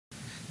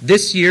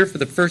This year, for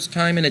the first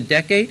time in a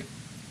decade,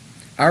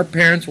 our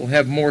parents will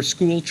have more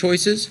school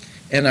choices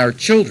and our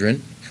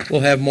children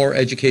will have more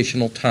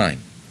educational time.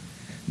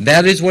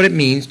 That is what it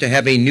means to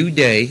have a new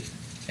day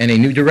and a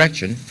new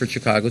direction for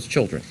Chicago's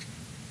children.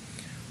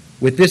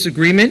 With this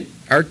agreement,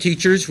 our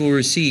teachers will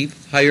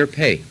receive higher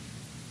pay,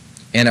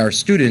 and our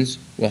students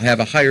will have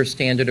a higher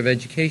standard of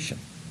education.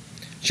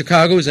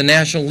 Chicago is a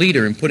national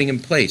leader in putting in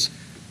place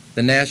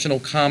the National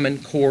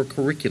Common Core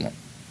Curriculum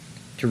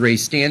to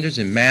raise standards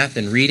in math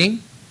and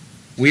reading.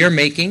 We are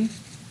making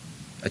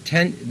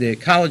the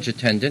college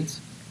attendance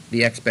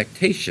the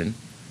expectation,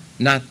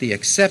 not the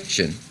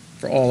exception,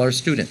 for all our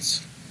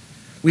students.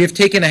 We have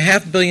taken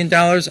 $500 million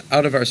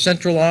out of our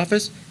central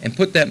office and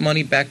put that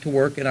money back to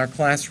work in our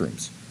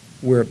classrooms,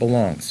 where it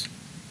belongs.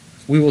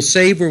 We will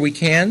save where we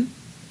can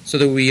so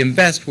that we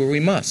invest where we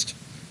must,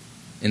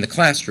 in the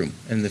classroom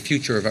and the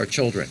future of our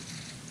children.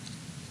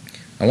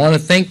 I want to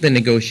thank the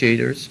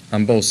negotiators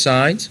on both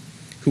sides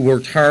who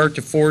worked hard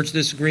to forge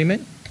this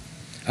agreement.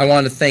 I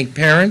want to thank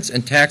parents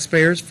and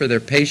taxpayers for their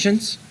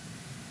patience.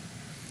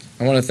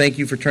 I want to thank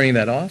you for turning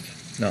that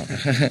off. No.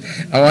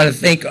 I want to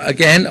thank,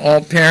 again,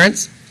 all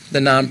parents, the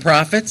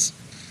nonprofits,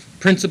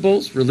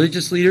 principals,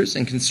 religious leaders,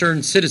 and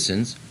concerned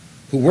citizens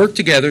who worked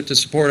together to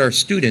support our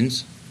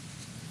students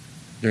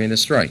during the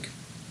strike.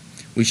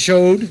 We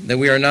showed that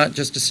we are not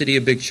just a city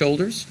of big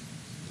shoulders,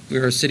 we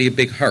are a city of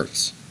big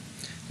hearts.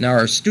 Now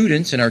our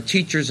students and our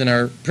teachers and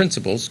our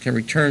principals can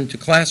return to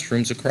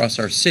classrooms across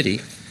our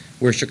city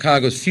where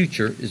Chicago's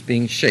future is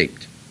being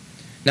shaped.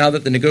 Now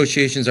that the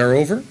negotiations are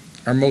over,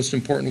 our most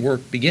important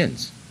work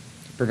begins,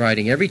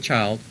 providing every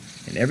child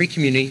in every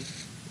community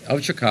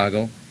of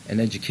Chicago an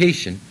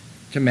education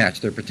to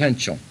match their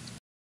potential.